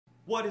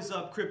What is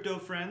up, crypto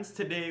friends?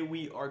 Today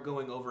we are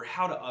going over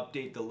how to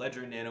update the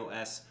Ledger Nano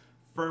S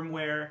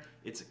firmware.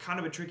 It's kind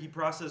of a tricky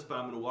process, but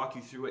I'm going to walk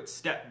you through it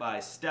step by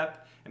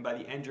step, and by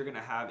the end you're going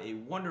to have a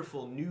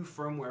wonderful new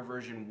firmware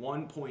version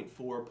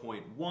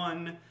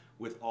 1.4.1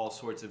 with all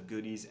sorts of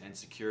goodies and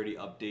security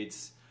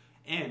updates.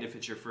 And if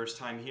it's your first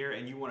time here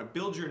and you want to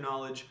build your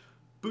knowledge,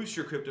 boost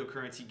your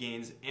cryptocurrency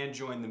gains, and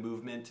join the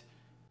movement,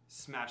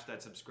 smash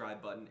that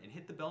subscribe button and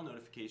hit the bell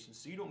notification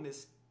so you don't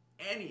miss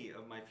any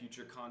of my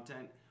future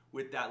content.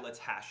 With that, let's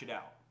hash it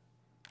out.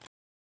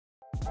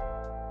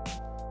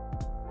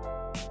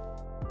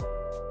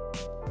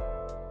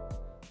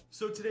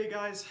 So today,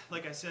 guys,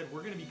 like I said,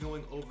 we're going to be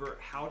going over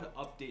how to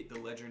update the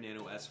Ledger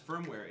Nano S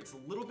firmware. It's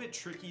a little bit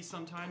tricky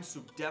sometimes,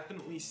 so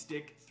definitely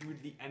stick through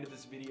to the end of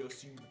this video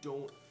so you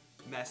don't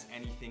mess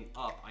anything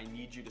up. I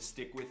need you to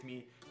stick with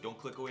me. Don't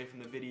click away from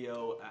the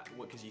video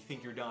because you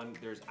think you're done.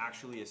 There's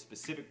actually a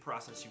specific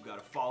process you've got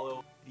to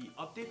follow. The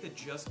update that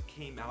just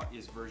came out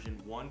is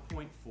version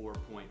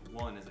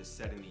 1.4.1, as I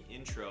said in the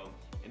intro,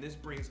 and this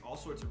brings all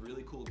sorts of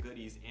really cool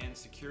goodies and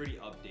security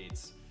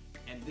updates.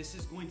 And this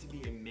is going to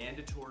be a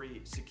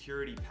mandatory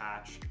security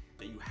patch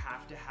that you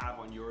have to have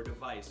on your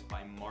device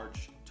by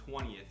March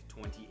 20th,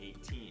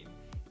 2018.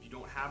 If you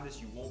don't have this,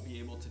 you won't be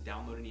able to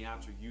download any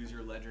apps or use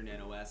your Ledger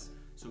Nano S.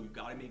 So we've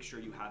got to make sure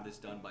you have this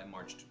done by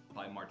March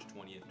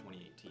 20th,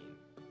 2018.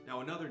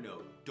 Now, another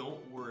note, don't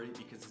worry,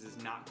 because this is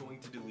not going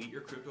to delete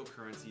your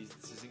cryptocurrencies.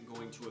 This isn't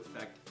going to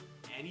affect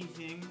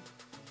anything,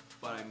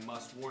 but I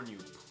must warn you,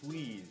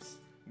 please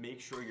make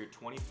sure your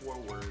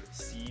 24-word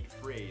seed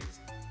phrase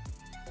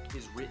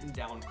is written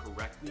down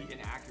correctly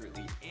and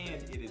accurately,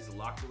 and it is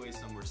locked away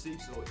somewhere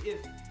safe. So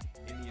if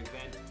in the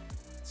event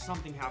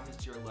something happens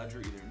to your ledger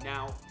either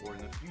now or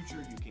in the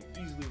future, you can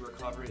easily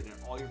recover it and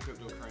all your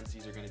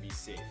cryptocurrencies are going to be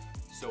safe.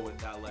 So with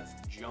that, let's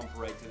jump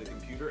right to the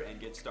computer and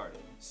get started.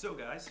 So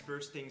guys,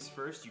 first things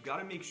first, you got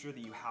to make sure that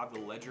you have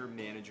the Ledger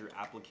Manager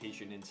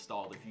application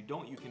installed. If you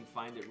don't, you can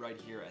find it right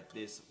here at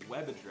this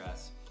web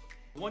address.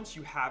 Once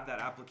you have that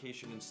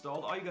application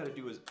installed, all you got to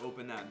do is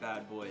open that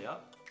bad boy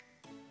up.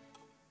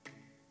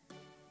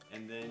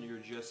 And then you're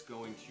just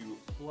going to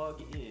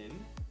plug in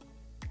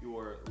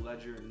your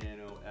Ledger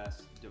Nano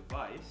S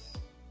device.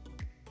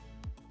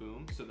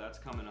 Boom, so that's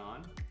coming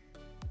on.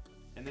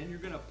 And then you're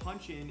gonna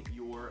punch in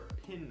your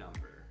PIN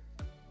number.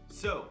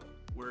 So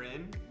we're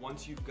in.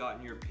 Once you've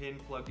gotten your PIN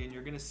plugged in,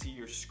 you're gonna see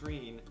your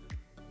screen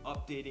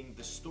updating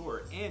the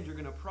store, and you're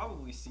gonna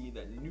probably see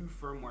that new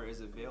firmware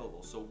is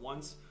available. So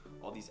once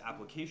all these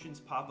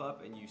applications pop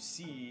up and you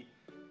see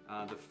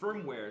the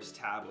firmwares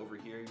tab over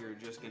here, you're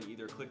just gonna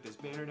either click this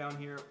banner down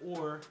here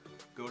or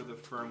go to the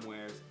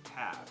firmwares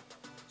tab.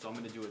 So I'm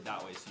gonna do it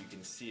that way so you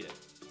can see it.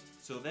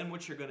 So then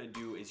what you're gonna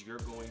do is you're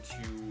going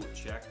to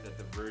check that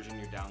the version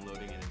you're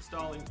downloading and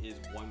installing is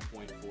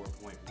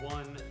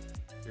 1.4.1.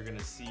 You're gonna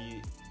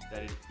see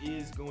that it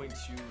is going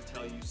to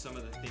tell you some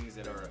of the things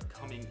that are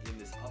coming in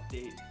this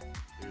update.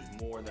 There's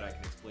more that I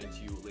can explain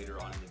to you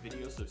later on in the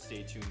video, so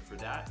stay tuned for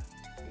that.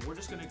 And we're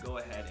just gonna go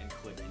ahead and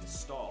click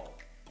install.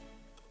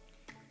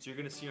 So you're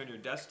gonna see on your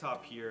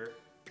desktop here,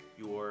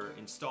 you're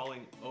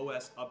installing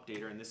OS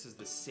Updater, and this is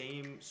the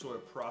same sort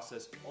of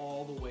process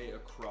all the way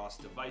across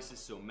devices,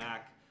 so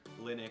Mac,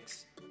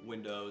 Linux,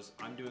 Windows.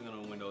 I'm doing it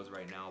on Windows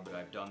right now, but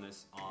I've done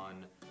this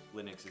on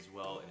Linux as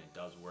well, and it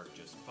does work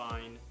just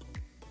fine.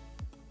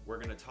 We're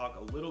gonna talk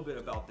a little bit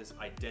about this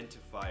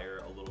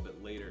identifier a little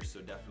bit later,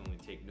 so definitely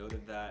take note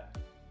of that.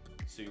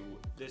 So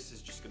this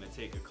is just gonna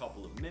take a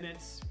couple of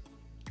minutes,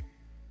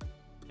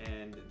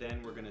 and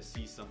then we're gonna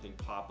see something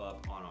pop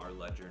up on our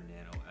Ledger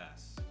Nano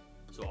S.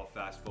 So I'll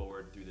fast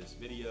forward through this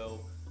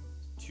video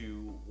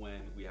to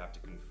when we have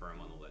to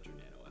confirm on the Ledger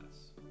Nano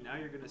S. Now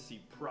you're gonna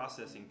see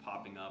processing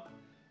popping up,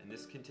 and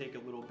this can take a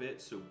little bit,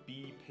 so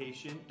be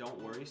patient, don't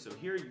worry. So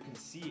here you can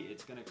see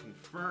it's gonna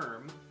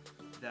confirm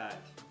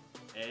that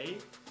A,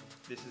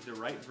 this is the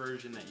right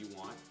version that you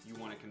want. You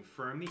wanna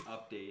confirm the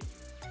update,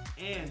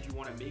 and you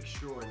wanna make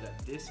sure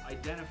that this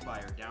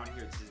identifier down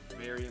here, this is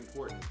very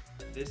important,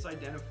 this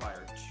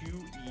identifier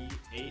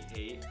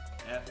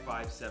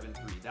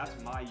 2E88F573, that's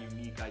my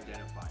unique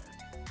identifier.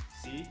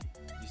 See?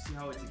 You see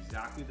how it's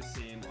exactly the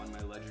same on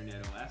my Ledger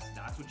Nano S?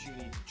 That's what you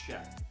need to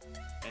check.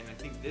 And I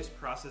think this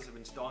process of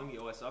installing the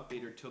OS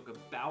Updater took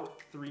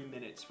about 3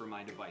 minutes for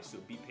my device, so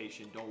be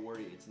patient, don't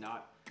worry, it's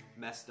not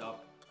messed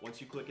up. Once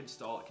you click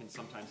install, it can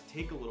sometimes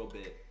take a little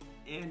bit,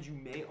 and you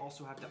may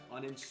also have to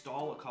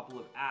uninstall a couple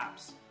of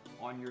apps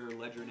on your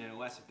Ledger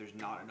Nano S if there's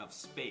not enough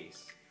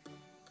space.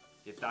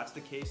 If that's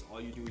the case,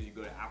 all you do is you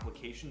go to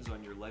applications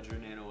on your Ledger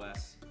Nano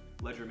S,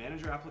 Ledger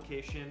Manager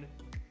application,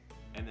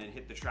 and then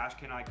hit the trash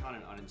can icon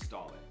and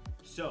uninstall it.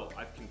 So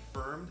I've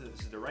confirmed that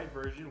this is the right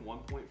version,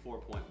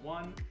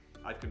 1.4.1.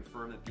 I've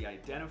confirmed that the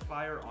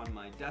identifier on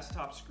my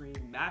desktop screen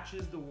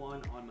matches the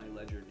one on my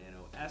Ledger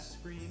Nano S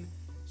screen.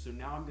 So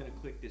now I'm gonna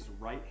click this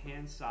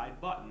right-hand side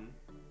button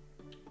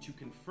to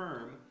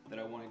confirm that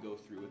I wanna go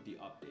through with the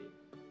update.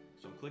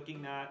 So I'm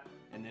clicking that,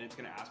 and then it's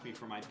gonna ask me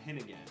for my PIN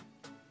again.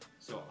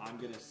 So I'm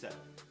gonna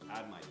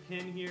add my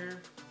PIN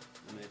here,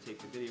 I'm going to take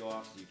the video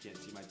off so you can't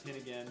see my pin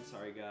again.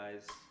 Sorry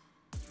guys.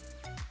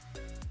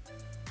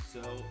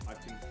 So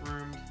I've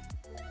confirmed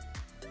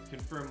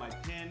my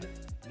pin.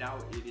 Now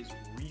it is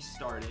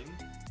restarting,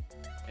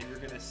 and you're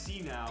going to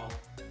see now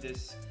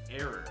this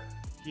error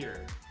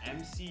here.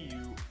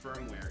 MCU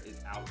firmware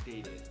is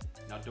outdated.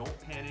 Now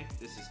don't panic,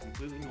 this is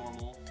completely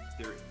normal.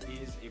 There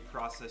is a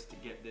process to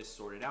get this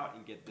sorted out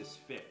and get this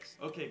fixed.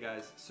 Okay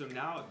guys, so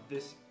now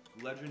this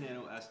Ledger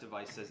Nano S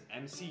device says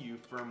MCU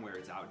firmware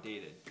is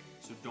outdated.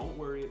 So don't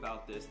worry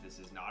about this. This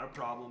is not a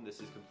problem. This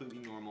is completely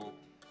normal.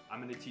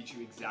 I'm going to teach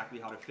you exactly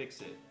how to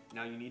fix it.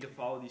 Now you need to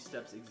follow these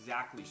steps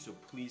exactly, so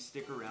please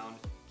stick around,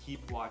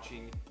 keep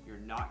watching. You're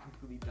not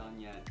completely done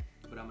yet,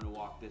 but I'm going to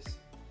walk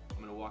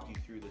you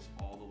through this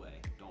all the way.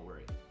 Don't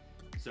worry.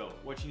 So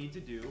what you need to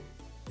do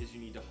is you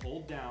need to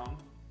hold down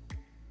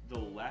the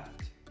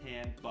left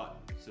hand button.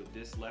 So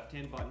this left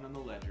hand button on the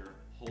Ledger,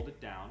 hold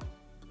it down.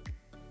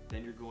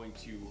 Then you're going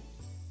to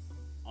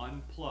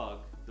unplug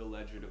the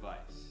Ledger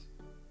device.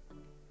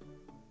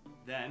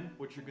 Then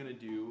what you're going to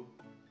do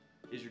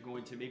is you're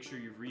going to make sure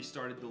you've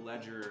restarted the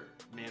Ledger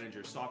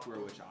Manager software,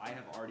 which I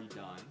have already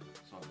done,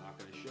 so I'm not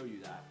going to show you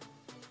that.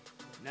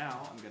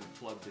 Now I'm going to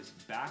plug this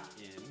back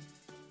in,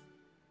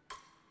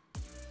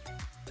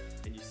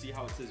 and you see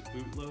how it says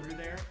bootloader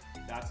there?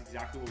 That's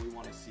exactly what we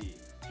want to see.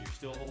 So you're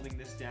still holding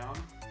this down.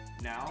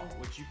 Now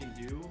what you can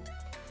do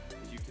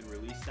is you can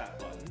release that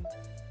button,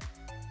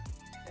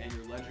 and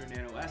your Ledger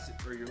Nano S is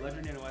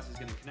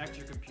going to connect to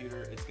your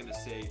computer. It's going to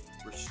say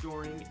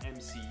restoring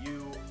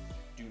MCU.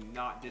 Do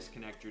not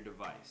disconnect your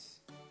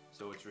device.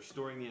 So it's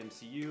restoring the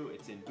MCU,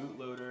 it's in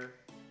bootloader,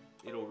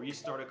 it'll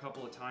restart a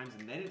couple of times,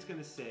 and then it's going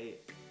to say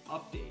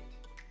update.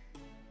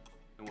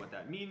 And what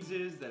that means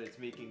is that it's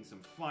making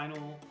some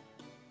final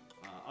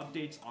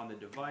updates on the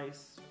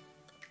device,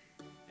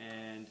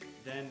 and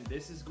then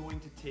this is going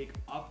to take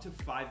up to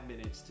 5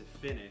 minutes to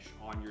finish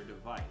on your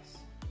device.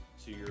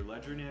 So your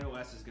Ledger Nano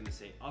S is going to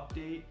say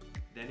update,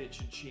 then it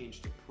should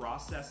change to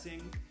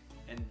processing,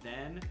 and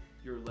then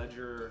your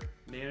Ledger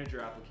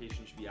Manager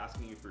application should be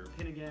asking you for your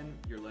PIN again,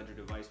 your Ledger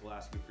device will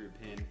ask you for your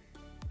PIN,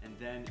 and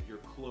then you're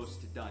close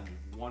to done. You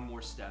have one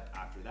more step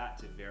after that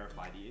to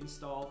verify the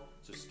install,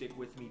 so stick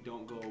with me,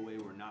 don't go away,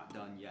 we're not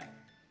done yet.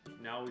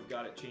 Now we've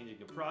got it changing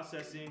to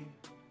processing.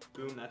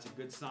 Boom, that's a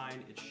good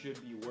sign. It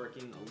should be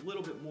working a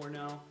little bit more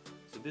now.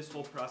 So this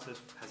whole process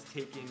has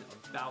taken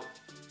about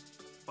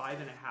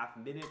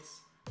 5.5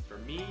 minutes for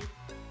me.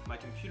 My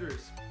computer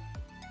is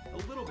a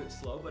little bit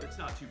slow, but it's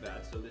not too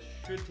bad. So this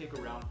should take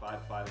around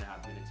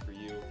 5.5 minutes for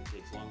you. If it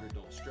takes longer,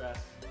 don't stress.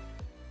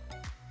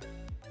 I'm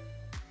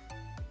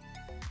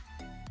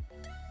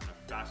gonna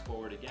fast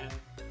forward again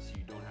so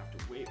you don't have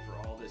to wait for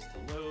all this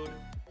to load.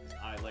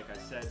 Like I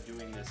said,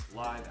 doing this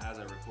live as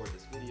I record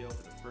this video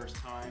for the first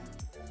time.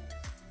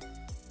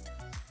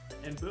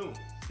 And boom,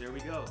 there we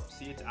go.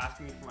 See, it's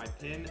asking me for my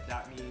PIN.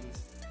 That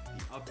means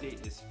the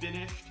update is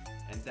finished,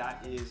 and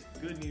that is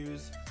good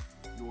news.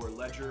 Your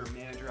Ledger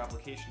Manager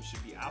application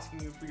should be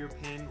asking you for your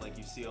PIN like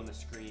you see on the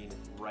screen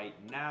right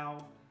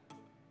now.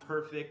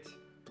 Perfect,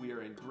 we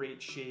are in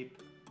great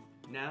shape.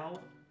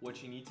 Now,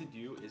 what you need to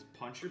do is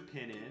punch your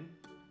PIN in.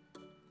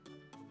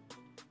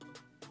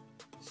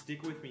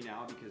 Stick with me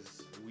now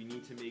because we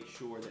need to make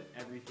sure that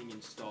everything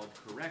installed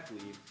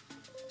correctly.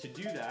 To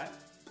do that,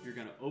 you're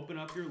gonna open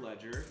up your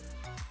Ledger,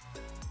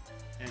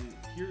 and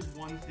here's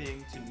one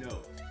thing to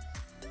note.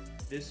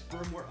 This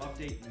firmware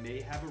update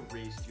may have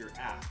erased your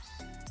apps,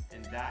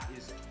 and that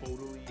is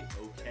totally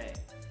okay.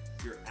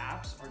 Your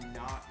apps are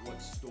not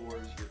what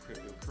stores your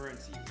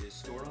cryptocurrency. It is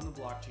stored on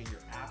the blockchain.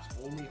 Your apps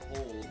only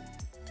hold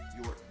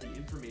the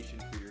information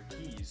for your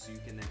keys, so you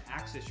can then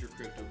access your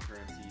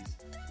cryptocurrencies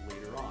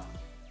later on.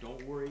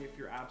 Don't worry if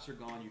your apps are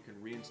gone, you can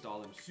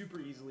reinstall them super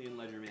easily in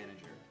Ledger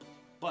Manager.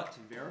 But to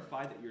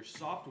verify that your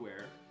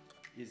software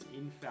is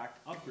in fact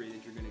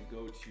upgraded, you're going to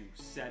go to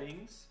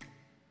Settings,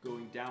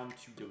 going down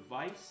to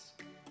Device,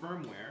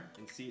 Firmware,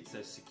 and see it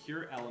says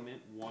Secure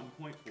Element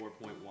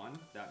 1.4.1.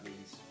 That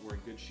means we're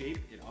in good shape.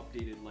 It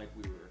updated like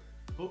we were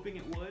hoping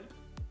it would.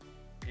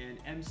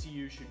 And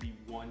MCU should be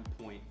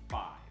 1.5.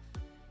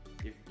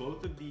 If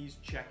both of these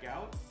check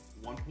out,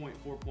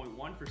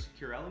 1.4.1 for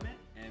Secure Element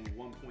and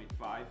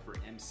 1.5 for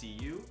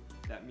MCU,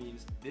 that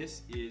means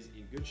this is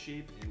in good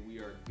shape and we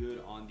are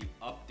good on the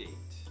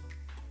update.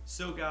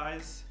 So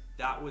guys,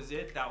 that was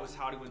it. That was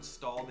how to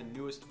install the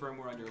newest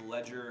firmware on your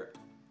Ledger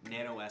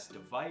Nano S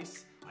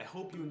device. I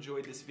hope you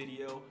enjoyed this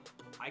video.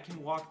 I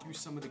can walk through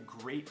some of the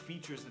great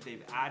features that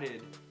they've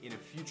added in a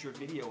future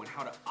video and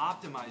how to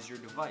optimize your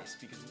device,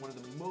 because one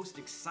of the most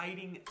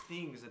exciting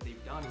things that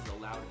they've done is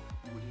allowed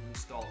you to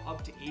install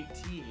up to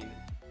 18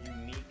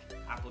 unique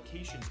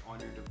applications on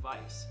your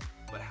device.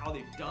 But how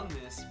they've done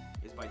this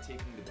is by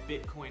taking the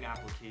Bitcoin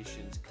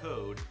applications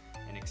code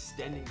and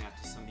extending that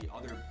to some of the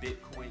other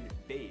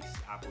Bitcoin-based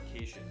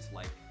applications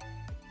like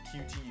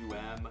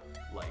QTUM,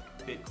 like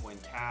Bitcoin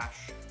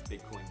Cash,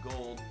 Bitcoin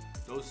Gold.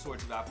 Those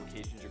sorts of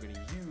applications, you're going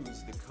to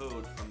use the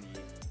code from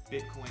the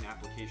Bitcoin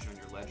application on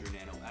your Ledger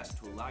Nano S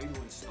to allow you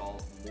to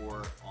install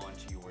more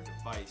onto your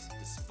device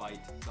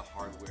despite the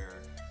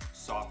hardware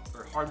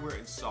hardware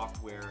and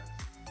software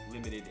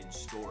limited in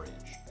storage.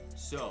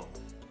 So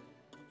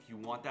if you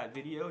want that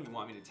video, you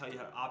want me to tell you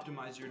how to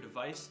optimize your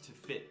device to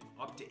fit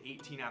up to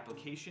 18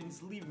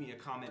 applications, leave me a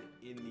comment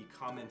in the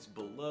comments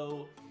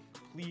below.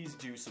 Please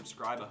do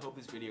subscribe. I hope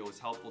this video was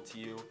helpful to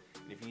you.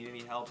 And if you need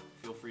any help,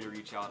 feel free to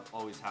reach out.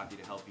 Always happy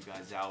to help you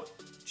guys out.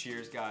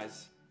 Cheers,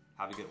 guys.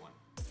 Have a good one.